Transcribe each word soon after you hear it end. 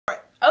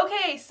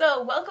Okay,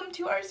 so welcome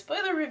to our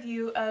spoiler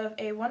review of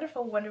a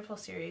wonderful, wonderful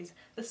series,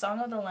 The Song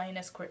of the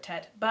Lioness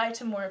Quartet by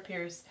Tamora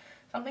Pierce.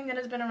 Something that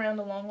has been around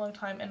a long, long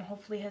time and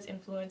hopefully has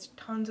influenced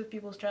tons of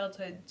people's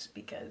childhoods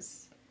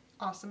because...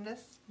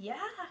 awesomeness? Yeah.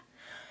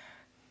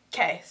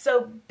 Okay,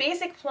 so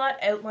basic plot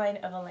outline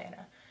of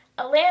Alana.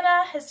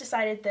 Alana has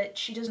decided that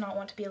she does not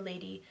want to be a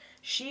lady.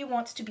 She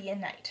wants to be a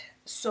knight.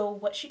 So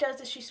what she does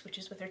is she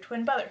switches with her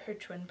twin brother. Her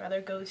twin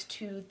brother goes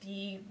to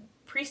the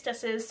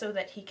priestesses so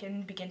that he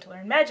can begin to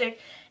learn magic,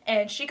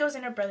 and she goes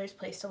in her brother's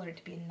place to learn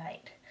to be a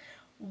knight.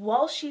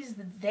 While she's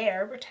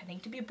there pretending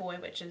to be a boy,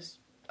 which is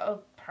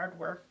hard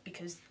work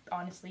because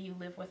honestly you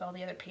live with all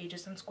the other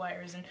pages and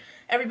squires and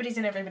everybody's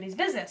in everybody's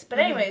business. But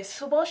anyways,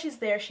 so while she's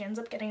there she ends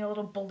up getting a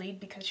little bullied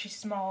because she's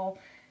small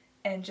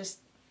and just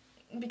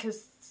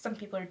because some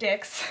people are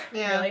dicks,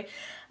 really.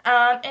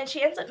 And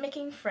she ends up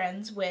making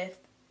friends with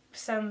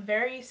some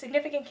very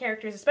significant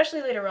characters,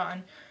 especially later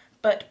on,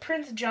 but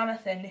Prince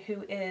Jonathan,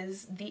 who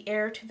is the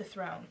heir to the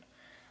throne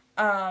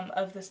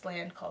of this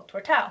land called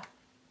Tortal.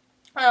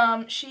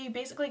 She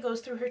basically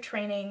goes through her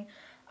training.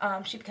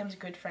 She becomes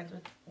good friends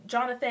with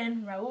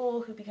Jonathan,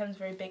 Raoul, who becomes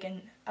very big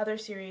in other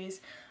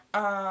series,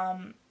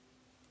 and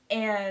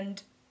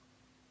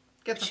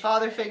gets a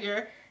father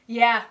figure.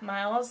 Yeah,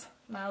 Miles.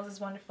 Miles is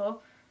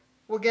wonderful.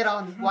 We'll get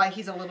on why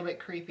he's a little bit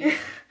creepy,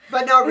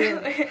 but not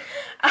really.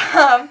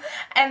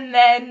 And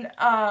then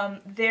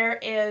there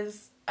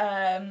is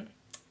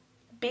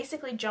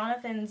basically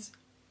Jonathan's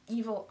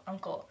evil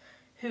uncle,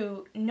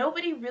 who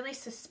nobody really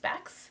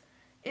suspects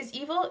is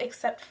evil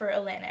except for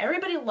Alana.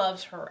 Everybody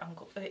loves her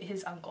uncle.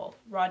 His uncle,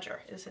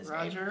 Roger, is his name.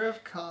 Roger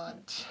of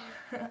Kant.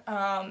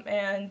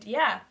 And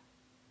yeah,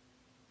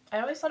 I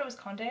always thought it was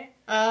Conde.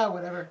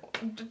 Whatever.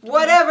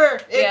 Whatever.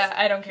 Yeah,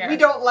 I don't care. We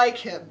don't like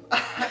him.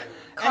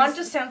 Kant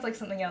just sounds like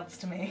something else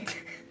to me.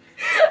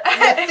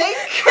 You think?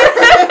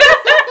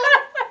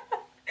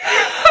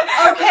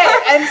 Okay,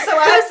 and so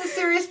as the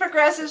series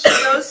progresses, she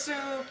goes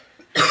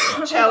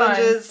through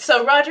challenges.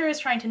 So Roger is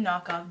trying to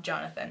knock off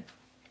Jonathan.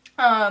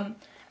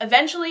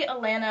 Eventually,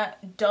 Alana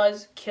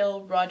does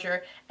kill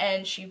Roger,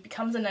 and she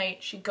becomes a knight.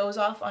 She goes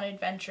off on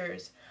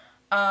adventures.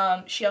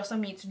 She also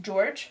meets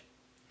George,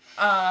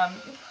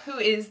 who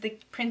is the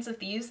Prince of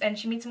Thieves, and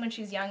she meets him when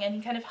she's young, and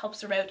he kind of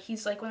helps her out.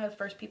 He's like one of the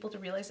first people to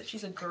realize that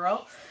she's a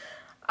girl.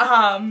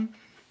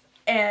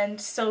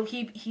 And so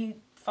he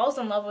falls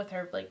in love with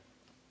her, like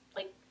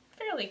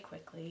fairly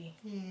quickly.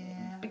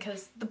 Yeah.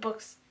 Because the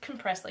books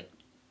compress, like,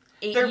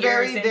 8 They're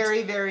years. They're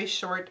very, very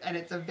short, and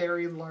it's a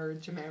very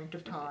large amount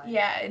of time.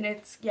 Yeah, and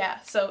it's, yeah.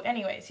 So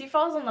anyways, he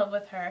falls in love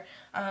with her.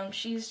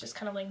 She's just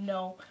kind of like,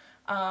 no.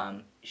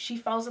 She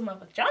falls in love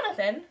with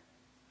Jonathan.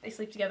 They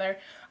sleep together.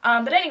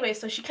 But anyway,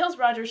 so she kills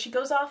Roger. She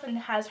goes off and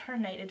has her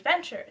night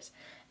adventures.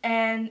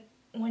 And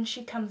when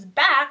she comes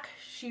back,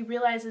 she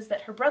realizes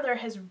that her brother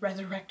has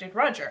resurrected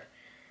Roger.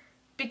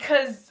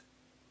 Because...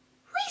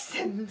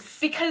 reasons!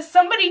 Because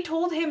somebody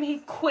told him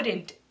he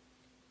couldn't.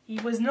 He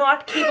was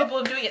not capable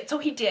of doing it, so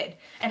he did.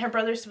 And her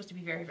brother's supposed to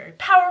be very, very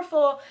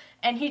powerful,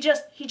 and he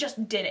just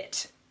did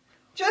it.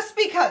 Just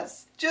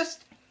because.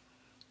 Just...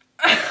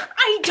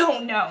 I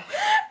don't know.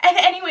 And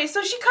anyway,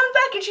 so she comes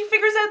back and she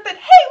figures out that,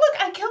 hey,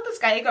 look, I killed this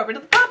guy, I got rid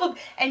of the problem.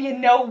 And you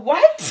know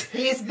what?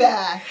 He's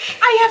back.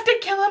 I have to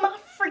kill him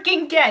off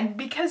freaking again,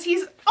 because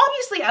he's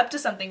obviously up to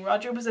something.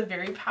 Roger was a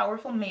very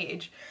powerful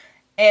mage.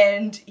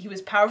 And he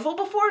was powerful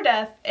before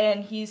death,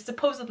 and he's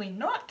supposedly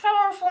not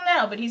powerful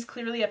now, but he's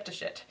clearly up to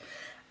shit.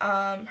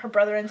 Her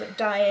brother ends up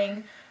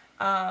dying.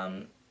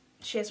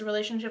 She has a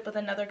relationship with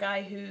another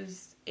guy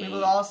who's we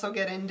will also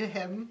get into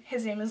him.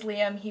 His name is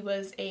Liam. He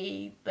was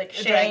a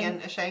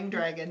Shang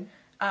dragon.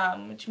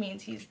 Which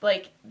means he's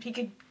like, he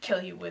could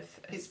kill you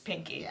with his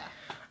pinky.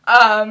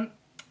 Yeah.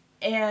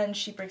 And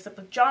she breaks up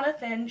with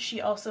Jonathan.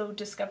 She also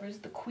discovers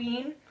the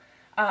queen,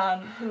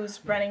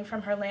 who's running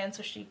from her land,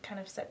 so she kind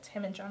of sets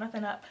him and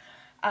Jonathan up.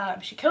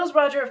 She kills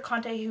Roger of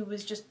Conte, who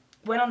was just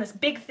went on this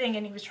big thing,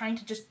 and he was trying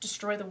to just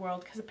destroy the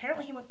world, because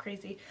apparently he went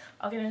crazy.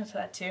 I'll get into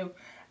that too.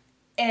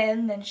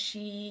 And then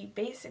she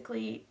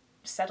basically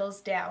settles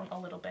down a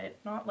little bit.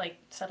 Not like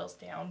settles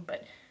down,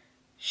 but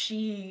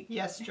she...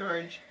 Yes,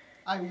 George,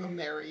 I will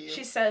marry you.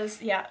 She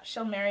says, yeah,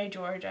 she'll marry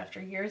George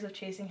after years of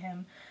chasing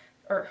him,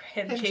 or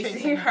him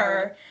chasing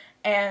her,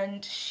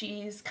 and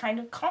she's kind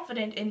of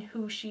confident in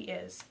who she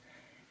is.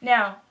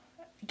 Now,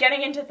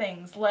 getting into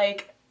things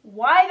like,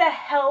 why the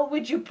hell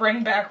would you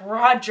bring back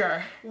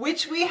Roger?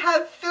 Which we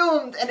have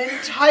filmed an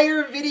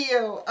entire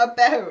video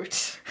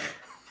about.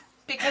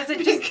 Because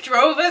it just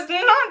drove us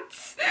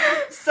nuts.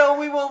 So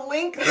we will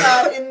link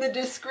that in the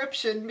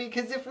description,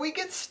 because if we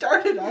get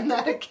started on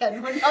that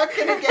again, we're not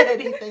going to get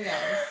anything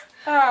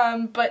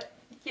else. But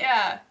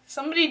yeah,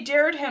 somebody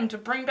dared him to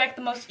bring back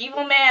the most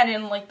evil man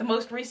in like the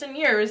most recent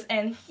years,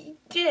 and he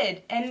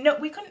did. And no,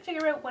 we couldn't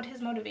figure out what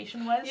his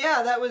motivation was.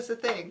 Yeah, that was the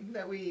thing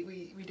that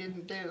we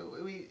didn't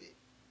do.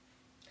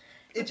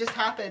 It just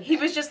happened. He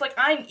was just like,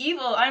 I'm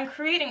evil, I'm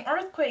creating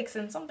earthquakes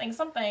and something,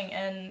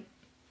 and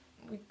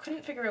we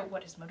couldn't figure out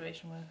what his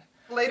motivation was.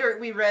 Later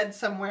we read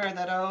somewhere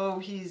that, oh,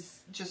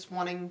 he's just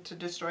wanting to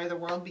destroy the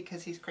world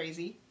because he's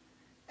crazy.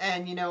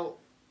 And, you know,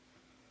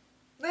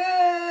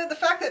 the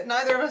fact that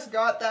neither of us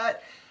got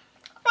that...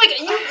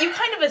 Like, you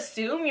kind of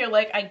assume, you're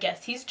like, I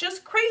guess he's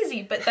just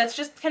crazy, but that's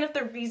just kind of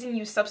the reason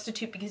you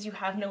substitute because you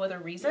have no other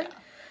reason. Yeah.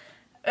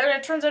 And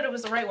it turns out it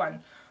was the right one.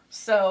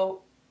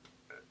 So,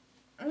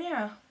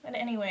 yeah. And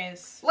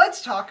anyways.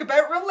 Let's talk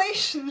about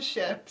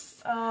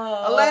relationships.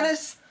 Oh.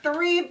 Alana's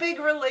 3 big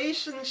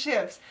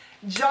relationships.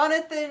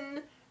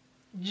 Jonathan,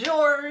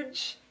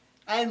 George,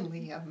 and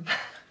Liam.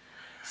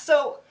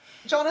 So,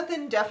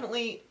 Jonathan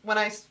definitely, when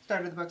I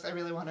started the books, I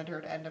really wanted her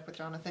to end up with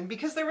Jonathan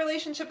because their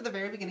relationship at the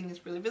very beginning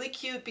is really, really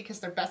cute because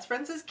they're best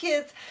friends as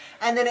kids,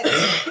 and then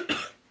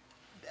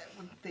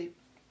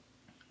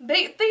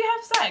they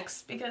have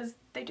sex because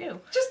they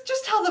do.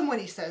 Just tell them what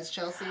he says,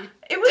 Chelsey.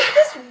 It was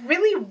this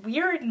really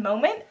weird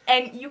moment,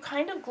 and you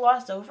kind of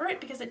gloss over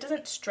it because it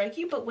doesn't strike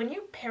you, but when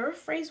you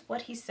paraphrase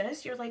what he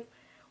says, you're like,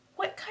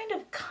 what kind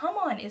of come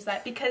on is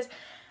that? Because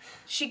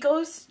she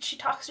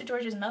talks to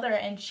George's mother,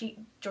 and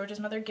George's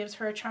mother gives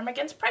her a charm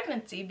against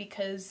pregnancy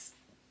because,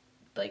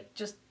 like,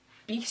 just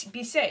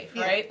be safe,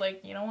 right? Yeah.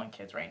 Like, you don't want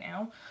kids right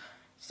now.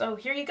 So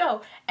here you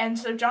go. And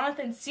so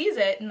Jonathan sees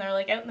it, and they're,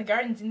 like, out in the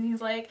gardens, and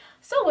he's like,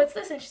 so what's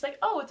this? And she's like,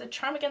 oh, it's a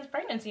charm against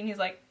pregnancy. And he's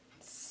like,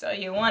 so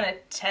you want to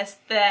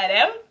test that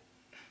out?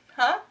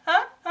 Huh?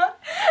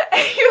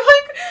 And you're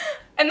like,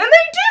 and then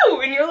they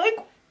do, and you're like...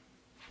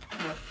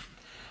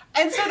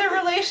 And so their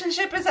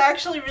relationship is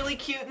actually really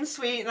cute and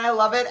sweet, and I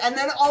love it. And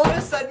then all of a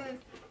sudden,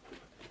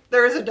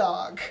 there is a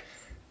dog.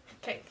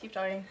 Okay, keep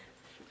talking.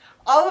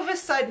 All of a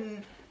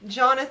sudden,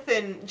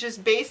 Jonathan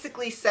just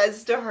basically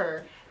says to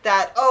her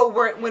that, oh,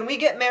 when we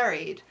get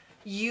married,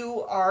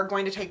 you are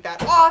going to take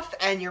that off,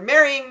 and you're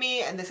marrying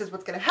me, and this is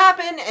what's going to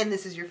happen, and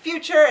this is your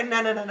future, and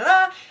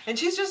na-na-na-na-na. And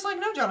she's just like,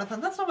 no, Jonathan,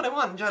 that's not what I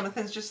want. And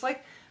Jonathan's just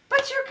like,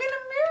 but you're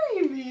gonna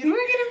marry me, and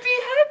we're gonna be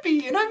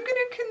happy, and I'm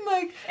gonna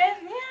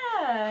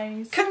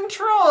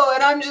control,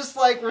 and I'm just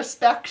like,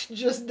 respect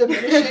just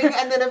diminishing.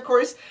 And then of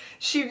course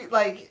she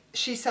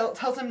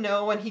tells him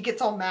no, and he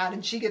gets all mad,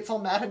 and she gets all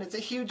mad, and it's a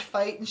huge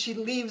fight, and she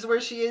leaves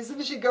where she is,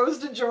 and she goes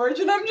to George,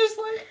 and I'm just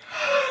like,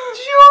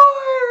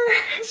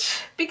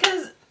 George!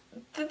 Because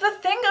the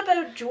thing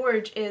about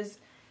George is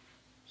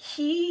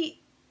he,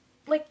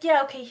 like,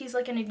 yeah, okay, he's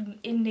like an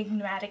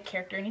enigmatic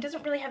character, and he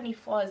doesn't really have any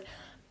flaws,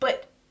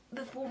 but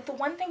the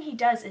one thing he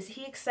does is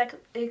he accepts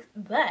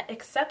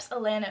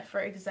Alana for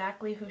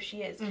exactly who she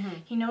is. Mm-hmm.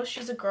 He knows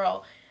she's a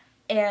girl,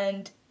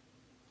 and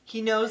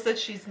he knows that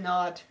she's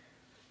not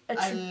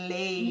a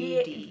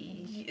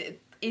lady.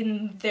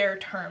 In their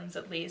terms,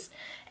 at least.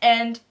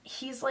 And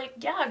he's like,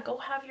 yeah, go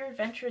have your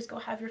adventures, go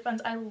have your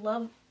funs. I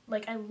love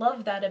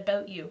that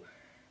about you.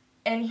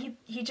 And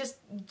he just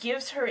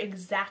gives her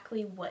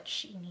exactly what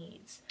she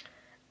needs.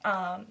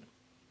 And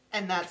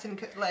that's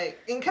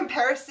in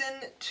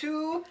comparison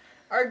to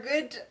our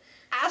good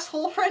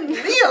asshole friend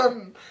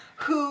Liam,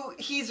 who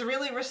he's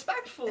really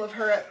respectful of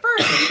her at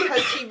first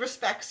because he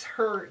respects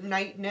her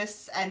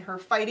knightness and her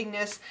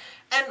fightingness.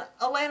 And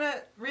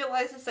Alana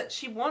realizes that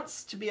she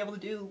wants to be able to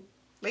do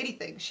lady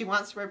things. She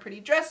wants to wear pretty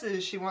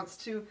dresses. She wants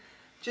to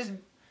just...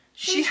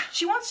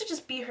 She wants to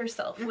just be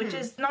herself, mm-hmm. which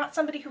is not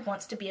somebody who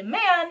wants to be a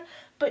man,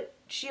 but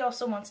she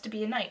also wants to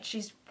be a knight.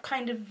 She's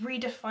kind of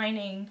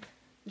redefining...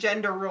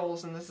 gender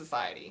roles in the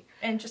society.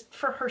 And just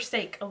for her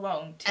sake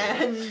alone, too.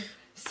 And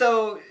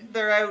so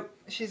they're out,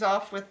 she's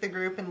off with the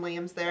group, and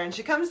Liam's there, and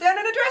she comes down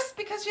in a dress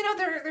because, you know,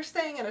 they're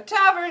staying in a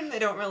tavern. They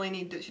don't really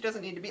need to, she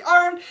doesn't need to be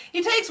armed.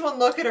 He takes one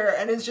look at her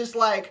and is just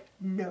like,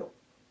 no.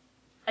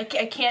 I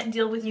can't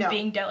deal with you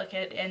being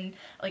delicate, and,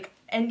 like,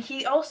 and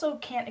he also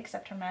can't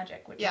accept her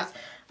magic, which is,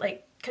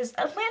 like, because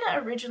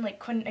Alana originally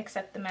couldn't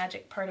accept the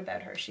magic part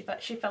about her. She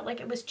felt like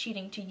it was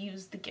cheating to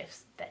use the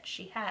gifts that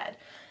she had,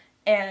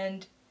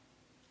 and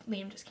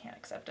Liam just can't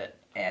accept it.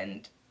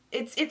 And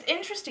it's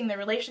interesting, the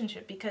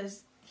relationship,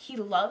 because he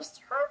loves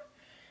her,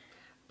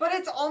 but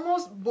it's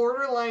almost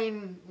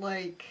borderline,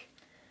 like,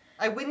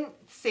 I wouldn't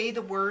say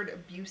the word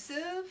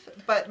abusive,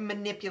 but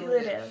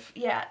manipulative.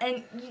 Yeah,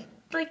 and,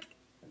 like,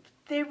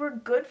 they were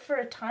good for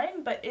a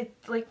time, but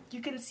it's, like,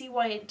 you can see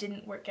why it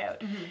didn't work out.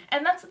 Mm-hmm.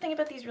 And that's the thing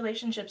about these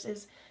relationships,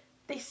 is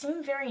they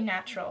seem very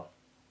natural.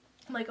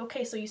 Like,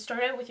 okay, so you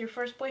start out with your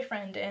first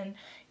boyfriend, and,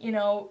 you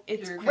know,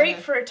 it's great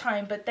for a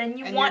time, but then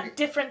you want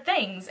different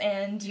things,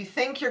 and... You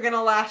think you're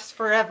gonna last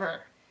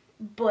forever.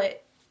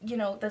 But, you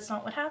know, that's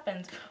not what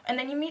happens. And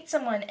then you meet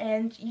someone,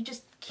 and you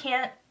just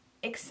can't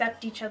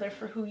accept each other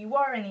for who you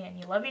are in the end.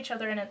 You love each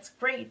other, and it's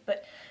great,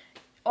 but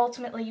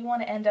ultimately you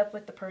want to end up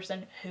with the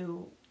person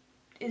who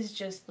is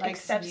just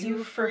accepts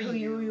you for who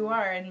you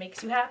are and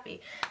makes you happy.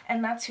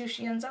 And that's who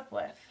she ends up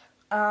with.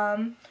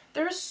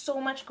 There's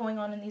so much going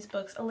on in these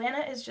books.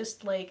 Alana is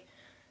just, like,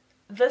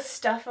 the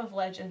stuff of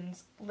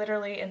legends,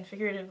 literally and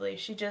figuratively.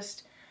 She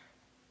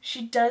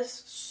does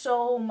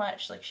so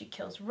much. Like, she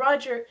kills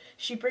Roger,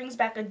 she brings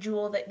back a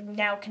jewel that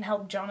now can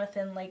help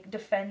Jonathan, like,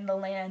 defend the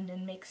land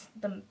and makes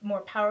them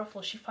more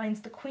powerful. She finds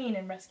the queen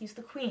and rescues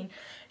the queen.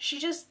 She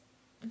just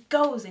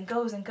goes and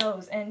goes and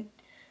goes. And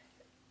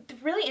the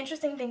really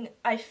interesting thing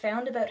I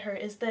found about her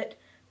is that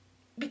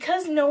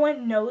because no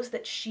one knows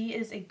that she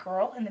is a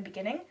girl in the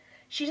beginning,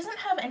 she doesn't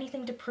have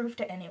anything to prove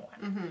to anyone.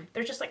 Mm-hmm.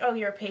 They're just like, oh,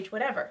 you're a page,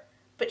 whatever.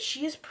 But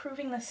she is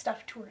proving this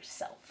stuff to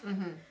herself.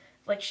 Mm-hmm.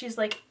 Like, she's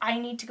like, I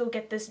need to go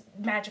get this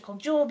magical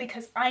jewel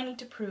because I need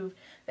to prove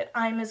that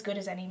I'm as good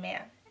as any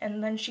man.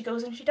 And then she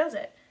goes and she does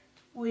it.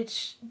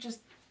 Which, just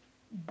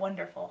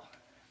wonderful.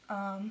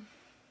 What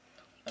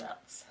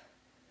else?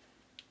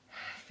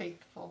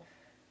 Faithful.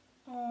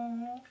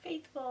 Oh,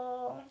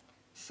 Faithful.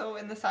 So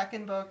in the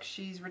second book,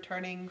 she's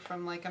returning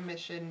from like a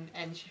mission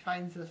and she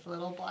finds this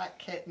little black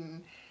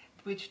kitten,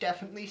 which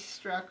definitely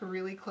struck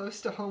really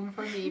close to home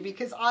for me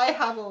because I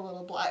have a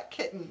little black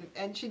kitten,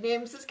 and she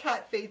names his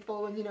cat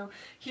Faithful, and you know,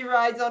 he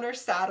rides on her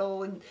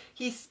saddle and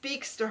he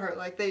speaks to her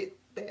like they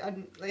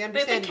understand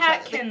The each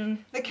cat other.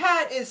 can... The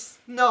cat is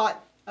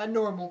not a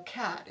normal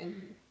cat,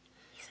 and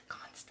He's a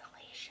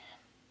constellation.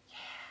 yeah,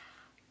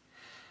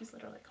 He's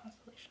literally a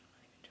constellation.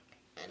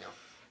 I'm not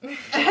even joking.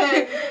 I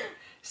know.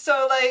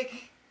 So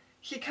like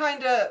he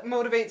kind of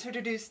motivates her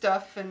to do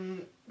stuff,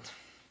 and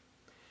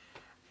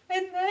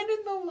then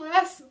in the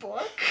last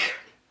book,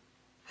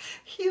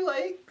 he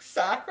like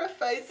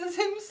sacrifices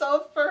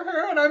himself for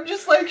her, and I'm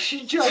just like,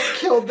 she just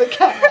killed the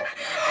cat.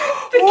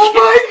 Oh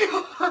my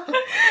god!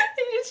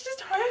 It's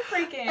just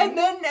heartbreaking. And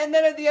then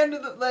at the end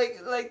of the like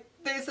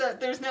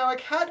there's now a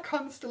cat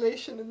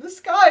constellation in the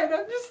sky, and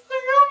I'm just like,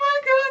 oh my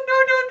god, no,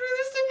 don't do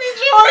this to me,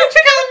 George,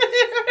 come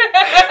here.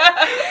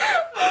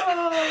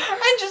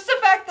 And just the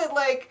fact that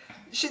like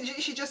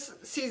she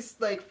just sees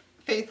like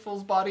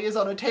Faithful's body is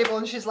on a table,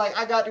 and she's like,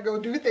 I got to go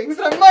do things,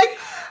 and I'm like,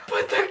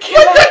 but the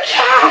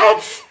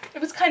cat!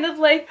 It was kind of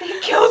like, they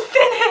killed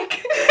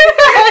Finnick!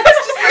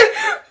 It's just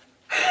like,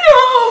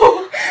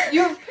 no!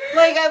 You've,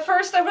 like, at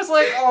first I was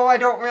like, oh, I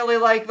don't really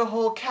like the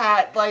whole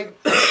cat,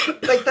 like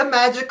the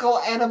magical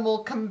animal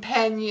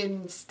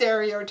companion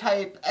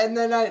stereotype, and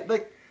then I,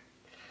 like,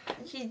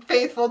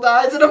 Faithful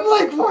dies, and I'm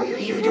like, why are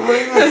you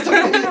doing this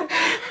to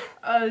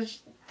me?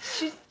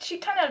 She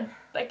kind of,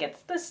 like,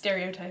 it's the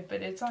stereotype,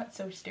 but it's not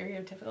so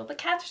stereotypical. The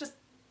cat just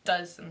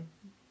does some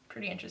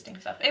pretty interesting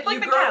stuff. It's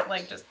like You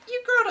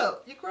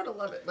grow to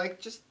love it. Like,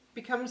 just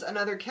becomes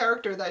another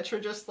character that you're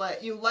just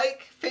like, you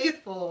like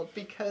Faithful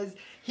because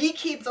he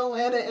keeps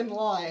Alana in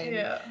line.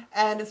 Yeah.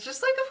 And it's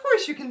just like, of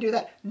course you can do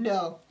that.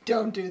 No,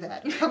 don't do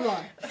that. Come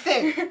on.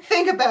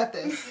 Think about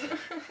this.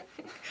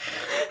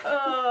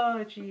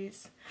 Oh,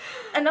 jeez.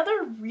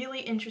 Another really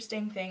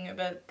interesting thing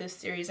about this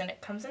series, and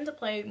it comes into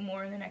play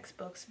more in the next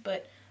books,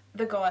 but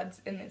the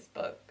gods in this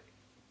book,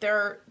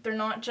 they're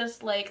not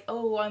just like,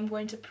 oh, I'm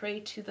going to pray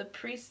to the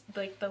priest,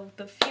 like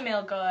the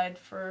female god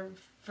for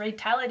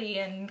vitality,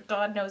 and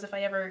God knows if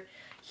I ever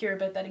hear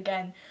about that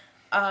again.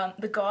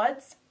 The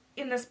gods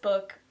in this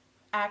book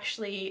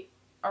actually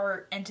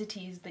are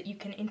entities that you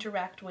can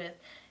interact with,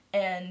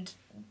 and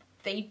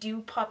they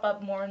do pop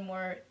up more and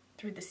more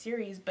through the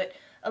series, but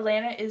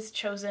Alana is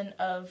chosen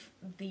of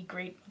the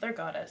Great Mother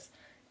Goddess,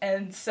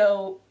 and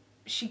so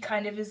she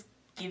kind of is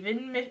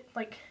given,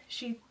 like,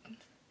 she's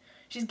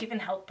given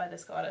help by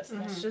this goddess,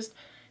 and it's just,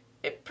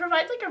 it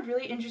provides, like, a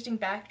really interesting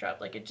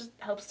backdrop. Like, it just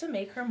helps to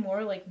make her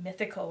more, like,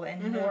 mythical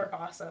and more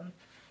awesome.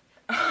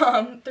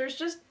 There's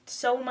just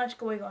so much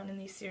going on in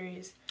these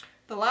series.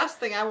 The last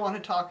thing I want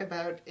to talk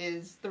about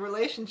is the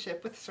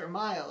relationship with Sir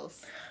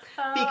Miles,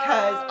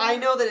 because I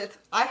know that if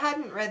I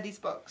hadn't read these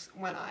books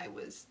when I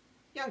was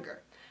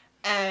younger,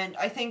 and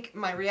I think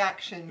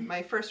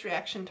my first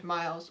reaction to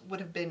Miles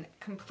would have been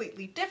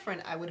completely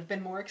different. I would have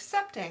been more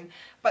accepting.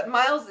 But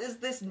Miles is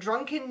this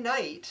drunken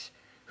knight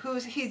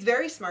he's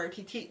very smart.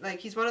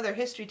 He's one of their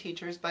history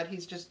teachers, but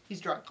he's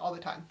drunk all the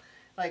time.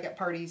 Like at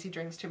parties, he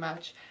drinks too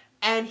much,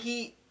 and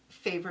he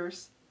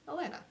favors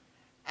Alana.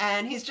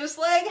 And he's just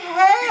like,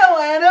 hey,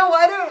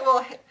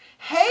 Alana,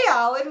 hey,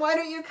 Alan, why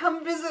don't you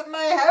come visit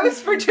my house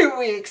for 2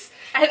 weeks?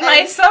 At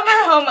my summer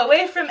home,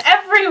 away from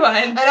everyone.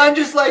 And I'm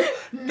just like,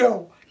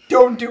 no,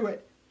 don't do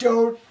it.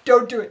 Don't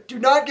do it. Do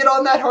not get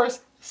on that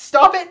horse.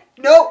 Stop it.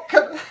 No.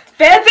 Come.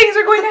 Bad things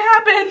are going to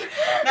happen.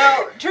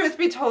 Now, truth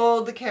be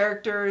told, the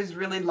character is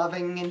really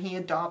loving, and he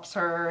adopts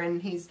her,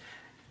 and he's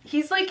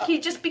like, he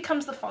just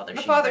becomes the father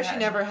she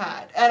never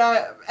had. And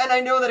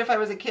I know that if I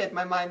was a kid,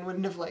 my mind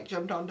wouldn't have like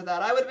jumped onto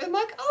that. I would have been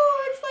like,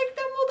 oh, it's like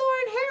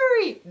Dumbledore and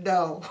Harry.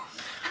 No.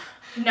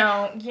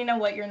 No, you know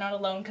what? You're not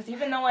alone. Because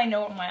even though I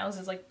know Miles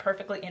is like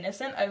perfectly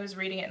innocent, I was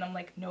reading it and I'm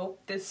like, nope,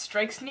 this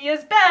strikes me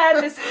as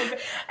bad.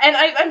 And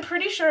I'm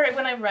pretty sure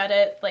when I read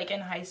it like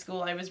in high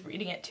school, I was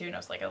reading it too, and I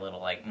was like a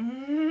little like,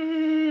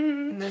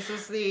 And this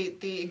is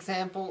the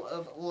example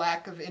of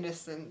lack of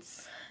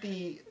innocence.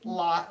 The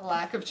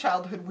lack of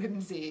childhood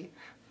whimsy.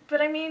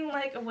 But I mean,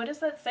 like, what does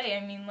that say?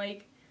 I mean,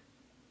 like,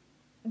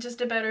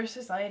 just a better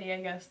society, I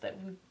guess, that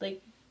would,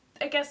 like,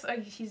 I guess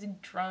he's a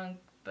drunk,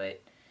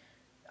 but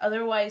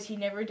otherwise he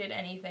never did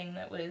anything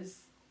that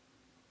was,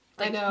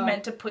 like,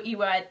 meant to put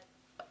you at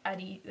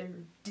either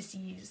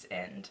disease,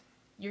 and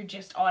you're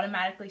just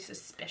automatically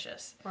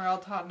suspicious. We're all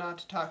taught not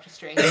to talk to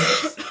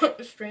strangers.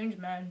 Strange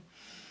men.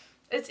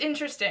 It's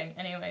interesting,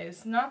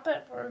 anyways. Not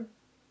that we're...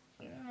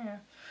 Yeah.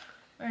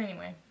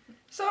 Anyway.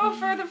 So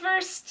for the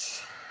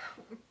first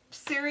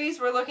series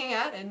we're looking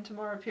at in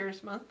Tamora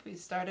Pierce month. We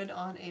started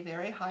on a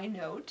very high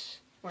note.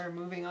 We're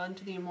moving on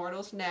to the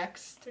Immortals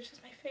next. Which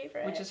is my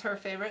favorite. Which is her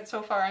favorite.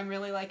 So far, I'm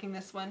really liking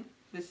this one.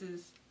 This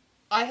is...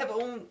 I have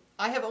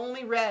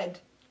only read,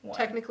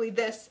 technically,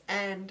 this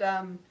and...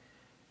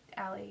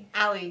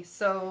 Allie.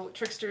 So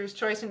Trickster's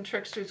Choice and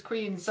Trickster's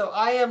Queen. So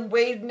I am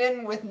wading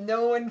in with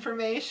no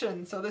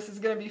information. So this is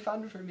going to be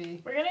fun for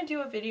me. We're going to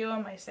do a video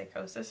on my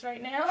psychosis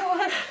right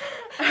now.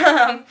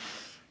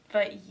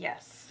 But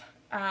yes.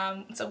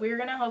 So we're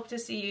going to hope to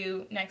see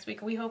you next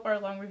week. We hope our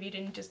long review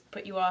didn't just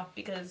put you off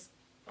because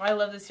I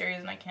love this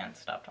series and I can't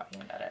stop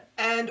talking about it.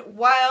 And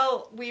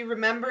while we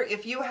remember,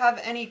 if you have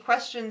any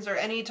questions or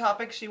any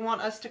topics you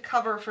want us to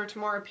cover for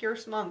Tamora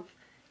Pierce month,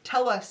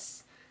 tell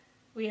us.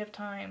 We have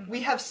time.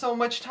 We have so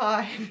much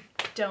time.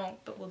 Don't,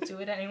 but we'll do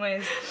it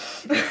anyways.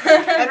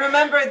 And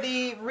remember,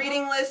 the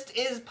reading list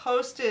is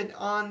posted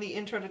on the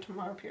Intro to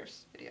Tamora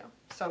Pierce video.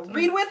 So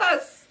read with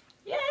us!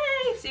 Yay!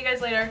 See you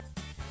guys later.